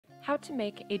How to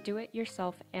make a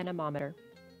do-it-yourself anemometer.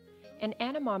 An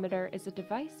anemometer is a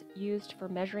device used for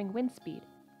measuring wind speed.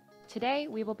 Today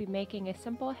we will be making a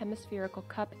simple hemispherical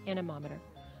cup anemometer,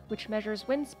 which measures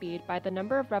wind speed by the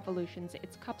number of revolutions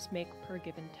its cups make per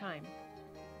given time.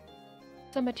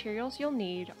 Some materials you'll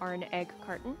need are an egg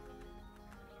carton,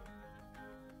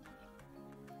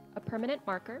 a permanent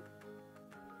marker,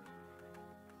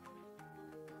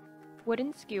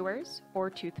 wooden skewers or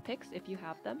toothpicks if you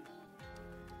have them,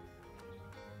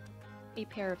 a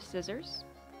pair of scissors,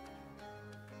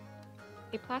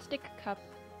 a plastic cup,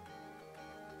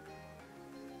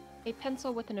 a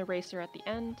pencil with an eraser at the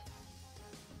end,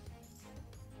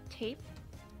 tape,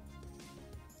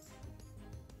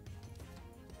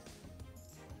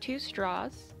 2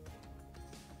 straws,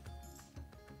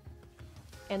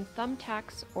 and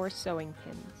thumbtacks or sewing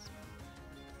pins.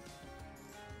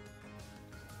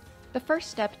 The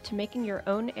first step to making your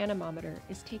own anemometer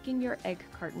is taking your egg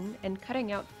carton and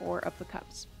cutting out 4 of the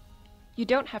cups. You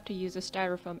don't have to use a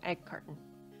styrofoam egg carton.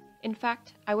 In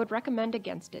fact, I would recommend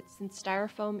against it since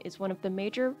styrofoam is one of the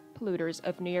major polluters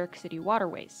of New York City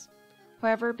waterways.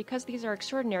 However, because these are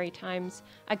extraordinary times,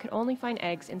 I could only find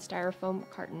eggs in styrofoam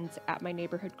cartons at my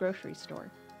neighborhood grocery store.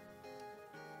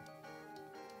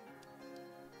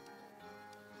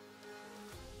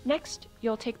 Next,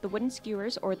 you'll take the wooden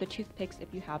skewers or the toothpicks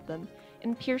if you have them,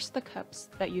 and pierce the cups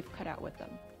that you've cut out with them.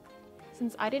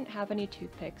 Since I didn't have any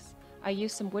toothpicks, I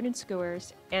used some wooden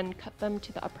skewers and cut them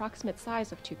to the approximate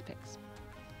size of toothpicks.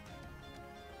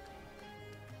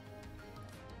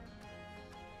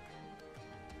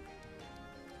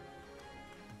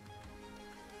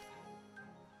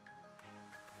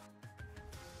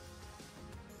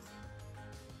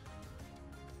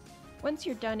 Once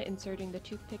you're done inserting the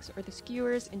toothpicks or the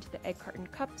skewers into the egg carton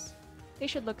cups, they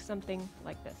should look something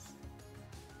like this.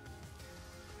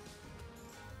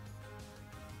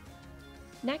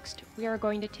 Next, we are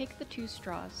going to take the 2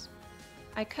 straws.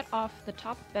 I cut off the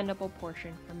top bendable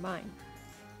portion from mine.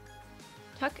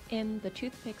 Tuck in the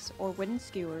toothpicks or wooden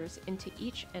skewers into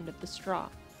each end of the straw,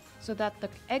 so that the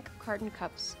egg carton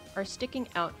cups are sticking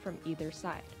out from either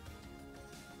side.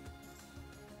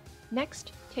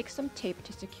 Next, take some tape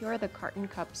to secure the carton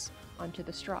cups onto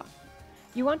the straw.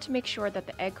 You want to make sure that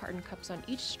the egg carton cups on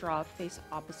each straw face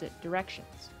opposite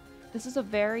directions. This is a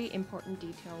very important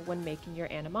detail when making your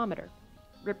anemometer.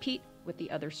 Repeat with the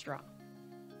other straw.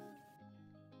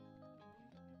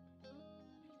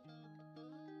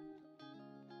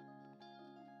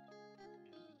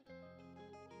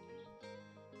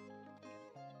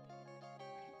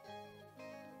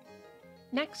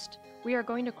 Next, we are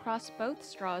going to cross both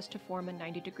straws to form a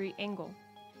 90-degree angle.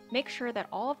 Make sure that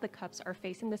all of the cups are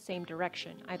facing the same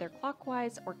direction, either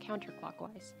clockwise or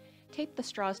counterclockwise. Tape the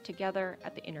straws together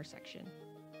at the intersection.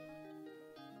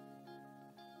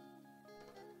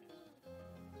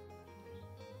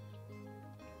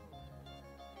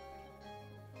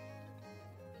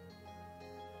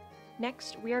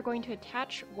 Next, we are going to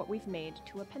attach what we've made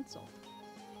to a pencil.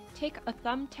 Take a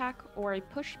thumbtack or a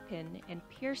push pin and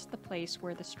pierce the place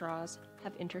where the straws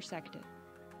have intersected.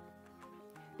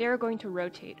 They are going to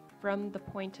rotate from the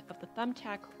point of the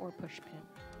thumbtack or push pin.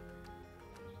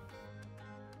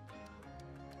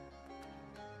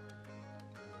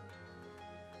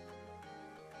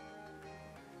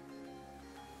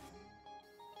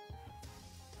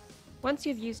 Once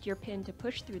you've used your pin to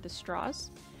push through the straws,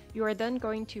 you are then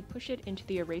going to push it into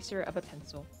the eraser of a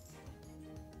pencil.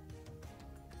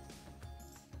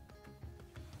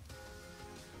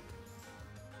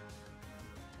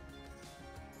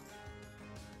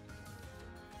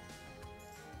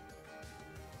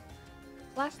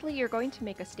 Lastly, you're going to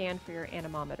make a stand for your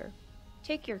anemometer.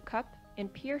 Take your cup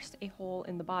and pierce a hole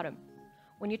in the bottom.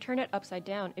 When you turn it upside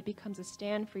down, it becomes a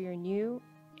stand for your new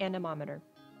anemometer.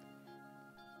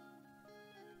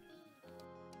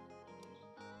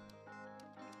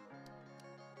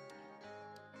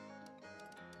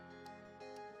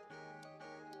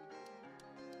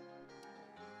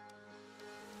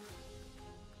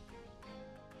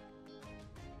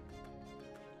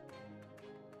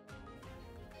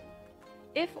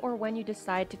 If or when you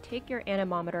decide to take your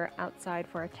anemometer outside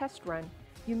for a test run,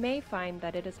 you may find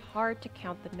that it is hard to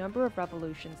count the number of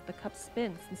revolutions the cups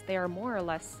spin since they are more or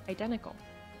less identical.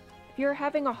 If you are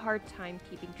having a hard time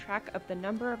keeping track of the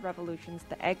number of revolutions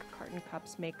the egg carton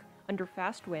cups make under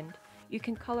fast wind, you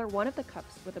can color one of the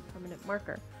cups with a permanent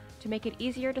marker to make it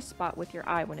easier to spot with your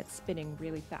eye when it's spinning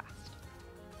really fast.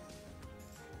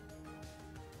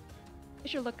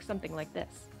 It should look something like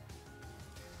this.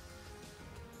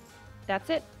 That's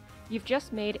it! You've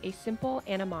just made a simple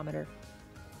anemometer.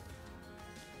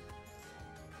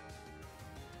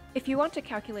 If you want to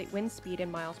calculate wind speed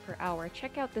in miles per hour,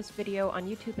 check out this video on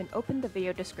YouTube and open the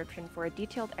video description for a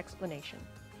detailed explanation.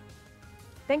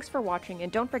 Thanks for watching,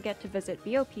 and don't forget to visit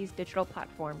VOP's digital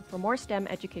platform for more STEM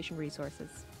education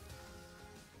resources.